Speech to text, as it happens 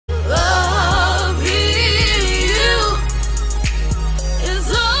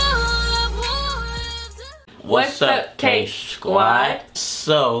What's up, Ksquad?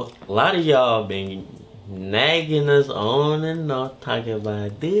 So, a lot of y'all been nagging us on and off, talking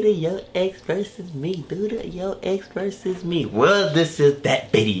about dude, your ex versus me, dude, your ex versus me. Well, this is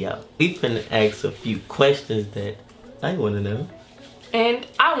that video. We finna ask a few questions that I want to know. And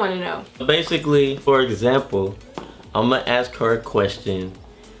I want to know. Basically, for example, I'm gonna ask her a question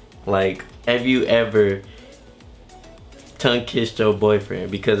like, have you ever tongue kissed your boyfriend?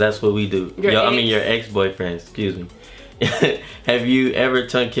 Because that's what we do. Your ex-boyfriend, excuse me. Have you ever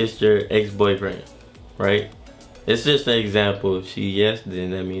tongue kissed your ex-boyfriend? Right? It's just an example. If she yes, then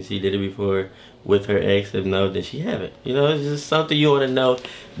that means she did it before with her ex. If no, then she haven't. You know, it's just something you want to know,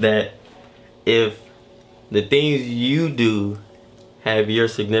 that if the things you do have your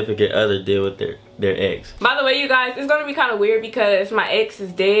significant other deal with their ex. By the way, you guys, it's gonna be kind of weird because my ex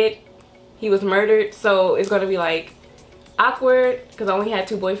is dead. He was murdered, so it's gonna be like awkward because I only had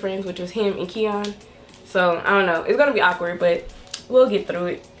 2 boyfriends, which was him and Keion. So I don't know, it's gonna be awkward, but we'll get through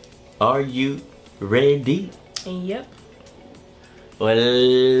it. Are you ready? Yep. Well,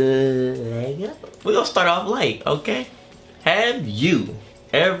 we're gonna start off light, okay? Have you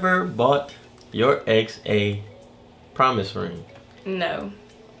ever bought your ex a promise ring? No.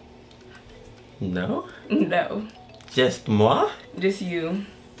 No? No. Just moi? Just you.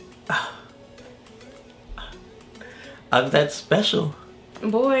 That's special.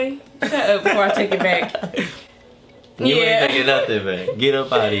 Boy, shut up before I take it back. You ain't taking nothing back. Get up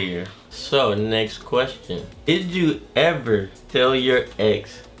out of here. So, next question. Did you ever tell your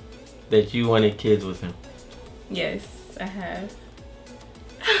ex that you wanted kids with him? Yes, I have.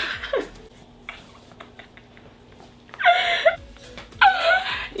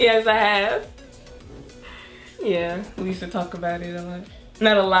 Yes, I have. Yeah, we used to talk about it a lot.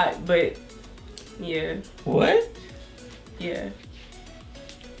 Not a lot, but yeah. What? Yeah.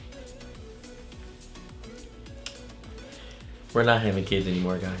 We're not having kids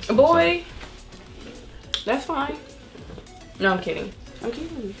anymore, guys. Boy, that's fine. No, I'm kidding. I'm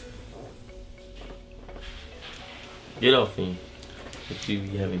kidding. Get off me. If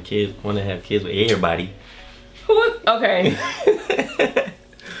you having kids, want to have kids with everybody. Who? Okay.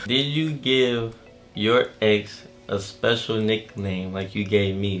 Did you give your ex a special nickname like you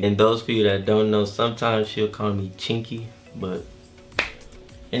gave me? And those of you that don't know, sometimes she'll call me Chinky, but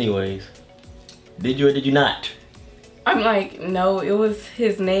anyways, did you or did you not? I'm like, no, it was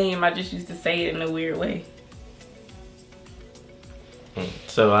his name. I just used to say it in a weird way.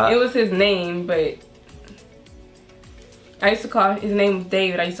 So it was his name, but I used to call his name was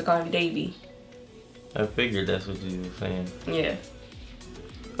David. I used to call him Davey. I figured that's what you were saying. Yeah.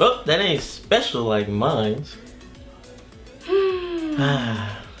 Oh, that ain't special like mine's.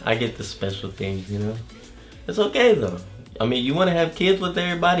 I get the special things, you know. It's okay though. I mean, you want to have kids with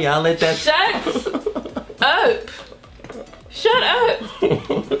everybody, I'll let that. Shut up. Shut up.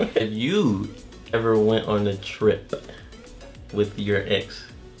 Have you ever went on a trip with your ex?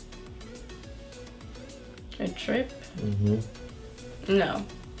 A trip? Mm-hmm. No.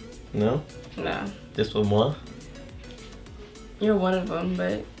 No? No. Just with moi? You're one of them,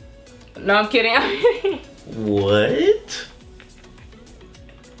 but no, I'm kidding. What?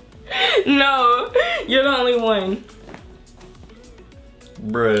 No, you're the only one.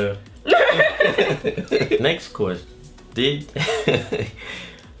 Bruh. Next question. Did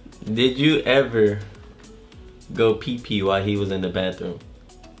you ever go pee-pee while he was in the bathroom?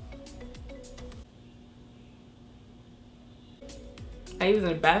 He was in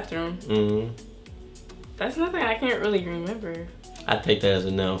the bathroom. Mm-hmm. That's nothing I can't really remember. I take that as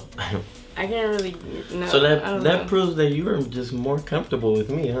a no. I can't really know. So that proves that you were just more comfortable with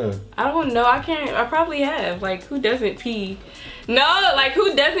me, huh? I don't know. I probably have. Like, who doesn't pee? No, like,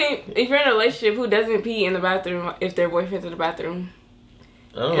 who doesn't, if you're in a relationship, who doesn't pee in the bathroom if their boyfriend's in the bathroom?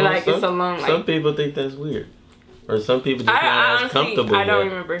 I don't know. Like, it's so long. Like, some people think that's weird. Or some people just not as comfortable. I don't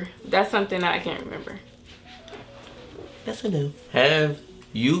remember. That's something that I can't remember. That's a no. Have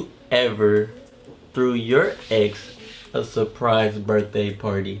you ever threw your ex a surprise birthday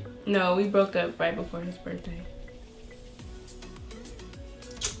party? No, we broke up right before his birthday.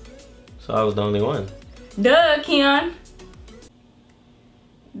 So I was the only one. Duh, Keion.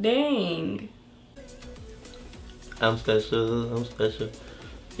 Dang. I'm special. I'm special.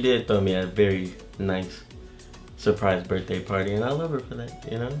 She did throw me a very nice surprise birthday party, and I love her for that,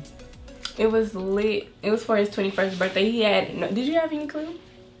 you know? It was lit. It was for his 21st birthday. He had, no, did you have any clue?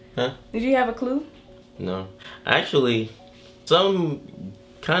 Huh? Did you have a clue? No. Actually, some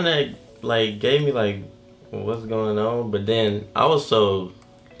kind of like gave me like, what's going on? But then I was so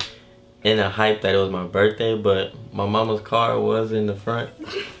in a hype that it was my birthday, but my mama's car was in the front.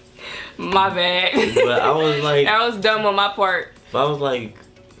 My bad. But I was like, that was dumb on my part. I was like,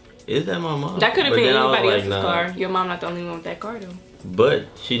 is that my mom? That could have been anybody else's nah. car. Your mom not the only one with that car though. But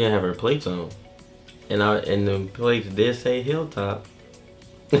she didn't have her plates on, and the plates did say Hilltop.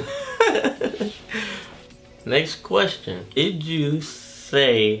 Next question: did you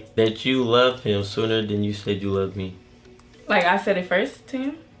say that you love him sooner than you said you love me? Like I said it first to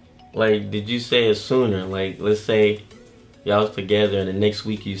him? Like, did you say it sooner? Like, let's say y'all was together and the next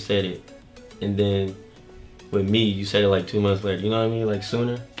week you said it, and then with me you said it like 2 months later. You know what I mean? Like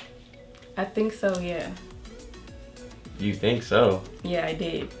sooner. I think so, yeah. You think so? Yeah, I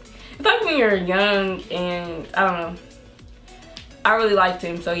did. It's like when you're young and I don't know. I really liked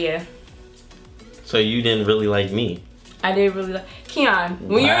him, so yeah. So you didn't really like me? I did really like Keion.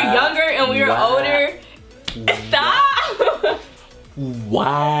 When you're younger and when you're older, stop.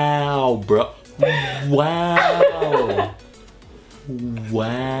 Wow, bro. Wow.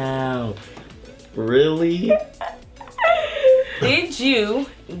 Wow. Really? Did you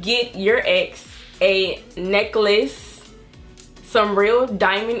get your ex a necklace, some real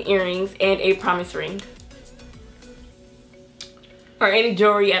diamond earrings, and a promise ring? Or any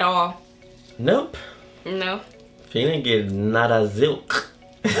jewelry at all? Nope. No. She didn't get nada zilk.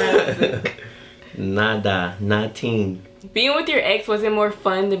 Nada. Nothing. Being with your ex, was it more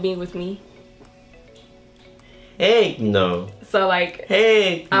fun than being with me? Heck no. So like,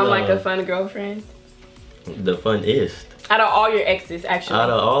 heck I'm no. like a fun girlfriend? The funnest. Out of all your exes, actually. Out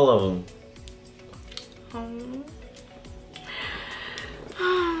of all of them.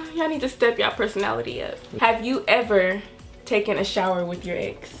 Y'all need to step y'all personality up. Have you ever taken a shower with your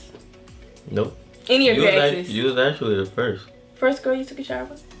ex? Nope. Any of your exes? You was actually the first. First girl you took a shower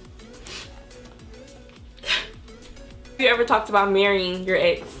with? Have you ever talked about marrying your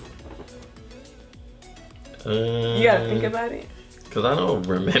ex? You gotta think about it. Cause I don't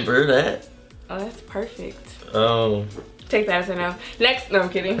remember that. Oh, that's perfect. Take that as a no. Next, no, I'm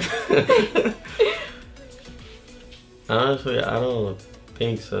kidding. Honestly, I don't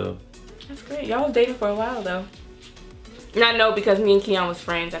think so. That's great. Y'all was dating for a while though. Not no, because me and Keion was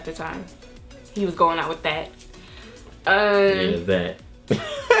friends at the time. He was going out with that. Yeah, that.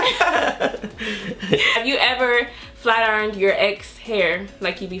 Have you ever flat ironed your ex hair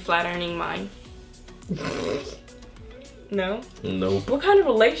like you be flat ironing mine? No? Nope. What kind of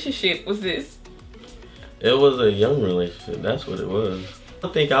relationship was this? It was a young relationship. That's what it was.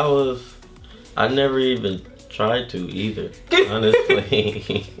 I never even tried to either,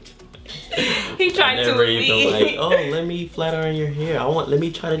 honestly. He tried to with me. Like, oh, let me flat iron your hair. Let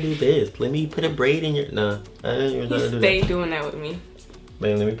me try to do this. Let me put a braid in your, nah. I didn't even try to do that. He stayed doing that with me.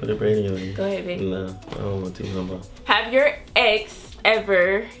 Man, let me put a braid in your hair. Go ahead, babe. No, I don't want to no more. Have your ex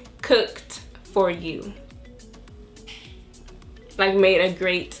ever cooked for you? Like made a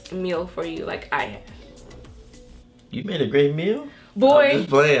great meal for you like I have? You made a great meal? Boy.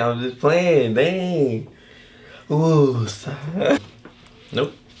 I'm just playing. Dang. Ooh, sorry.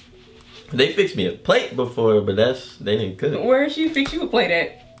 Nope. They fixed me a plate before, but they didn't cook. Where she fix you a plate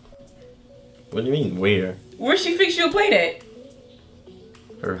at? What do you mean, where? Where she fix you a plate at?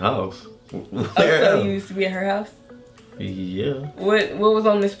 Her house. Oh, so you used to be at her house? Yeah. What was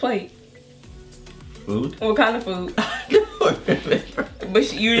on this plate? Food? What kind of food? I don't remember.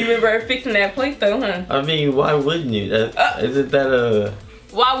 But you remember her fixing that plate though, huh? I mean, why wouldn't you? Isn't that a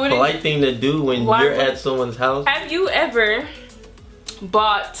polite thing to do when you're at someone's house? Have you ever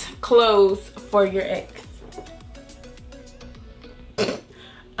bought clothes for your ex?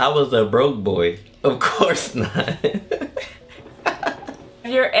 I was a broke boy. Of course not.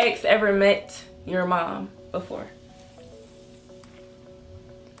 Have your ex ever met your mom before?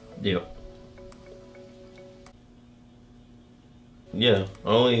 Yep. Yeah,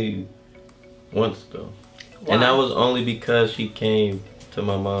 only once though. Why? And that was only because she came to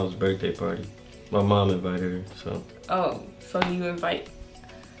my mom's birthday party. My mom invited her, so. Oh, so you invite,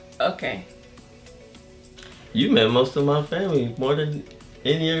 okay. You met most of my family more than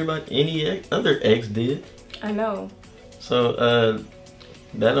any other ex did. I know. So,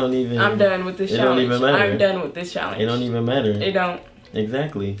 that don't even. I'm done with this challenge. It don't even matter. I'm done with this challenge. It don't even matter. It don't.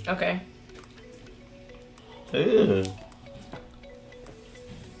 Exactly. Okay. Ew.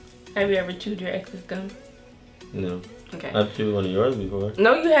 Have you ever chewed your ex's gum? No. Okay. I've chewed one of yours before.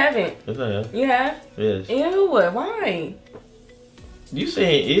 No, you haven't. Yes, I have. You have? Yes. Ew, why? You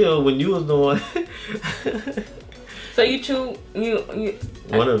saying ew when you was the one. So you chew, you.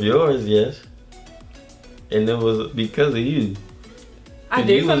 One of yours, yes. And it was because of you. I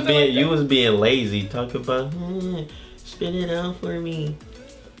did something like that? You was being lazy, talking about, spit it out for me.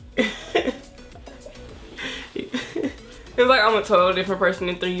 It's like I'm a total different person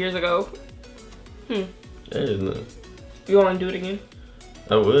than 3 years ago. That is not. You want to do it again?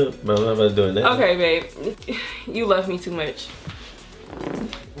 I would, but I'm not about to do it now. Okay, babe. You love me too much.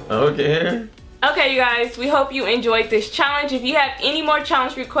 Okay. Okay, you guys, we hope you enjoyed this challenge. If you have any more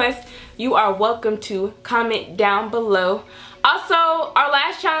challenge requests, you are welcome to comment down below. Also, our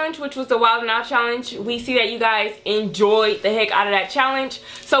last challenge, which was the Wild 'N Out challenge, we see that you guys enjoyed the heck out of that challenge.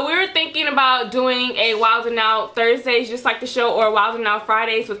 So we were thinking about doing a Wild 'N Out Thursdays, just like the show, or Wild 'N Out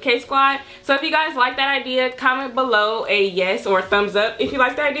Fridays with Ksquad. So if you guys like that idea, comment below a yes or a thumbs up if you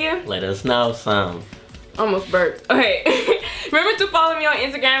like the idea. Let us know some. Almost burped. Okay. Remember to follow me on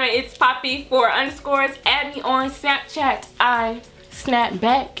Instagram at It's Poppy4_. Add me on Snapchat. I snap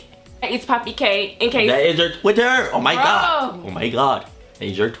back. It's Poppy K. In case that is your Twitter. Oh my god. Oh my god. That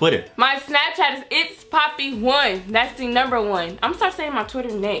is your Twitter. My Snapchat is It's Poppy1. That's the number 1. I'm gonna start saying my Twitter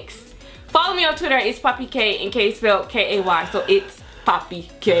next. Follow me on Twitter. It's Poppy K. In case spelled K-A-Y. So it's Poppy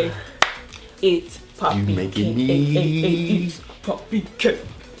K. It's Poppy You making K. me. It's Poppy K.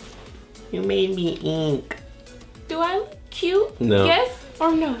 You made me ink. Do I look cute? No. Yes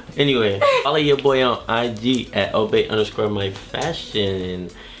or no? Anyway, follow your boy on IG at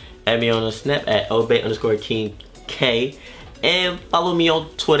obey_myfashion. Add me on a snap at obey_king K. And follow me on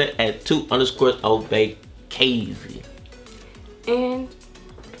Twitter at 2_obeykz. And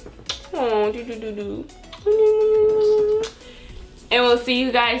and we'll see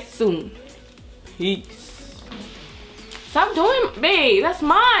you guys soon. Peace. Stop doing, babe. That's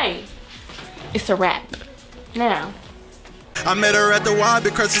mine. It's a wrap. Now. I met her at the Y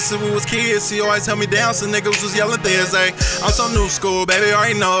because since we was kids, she always held me down, so niggas was yelling things like I'm so new school, baby, I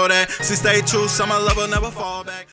already know that. She stay true, so my love will never fall back.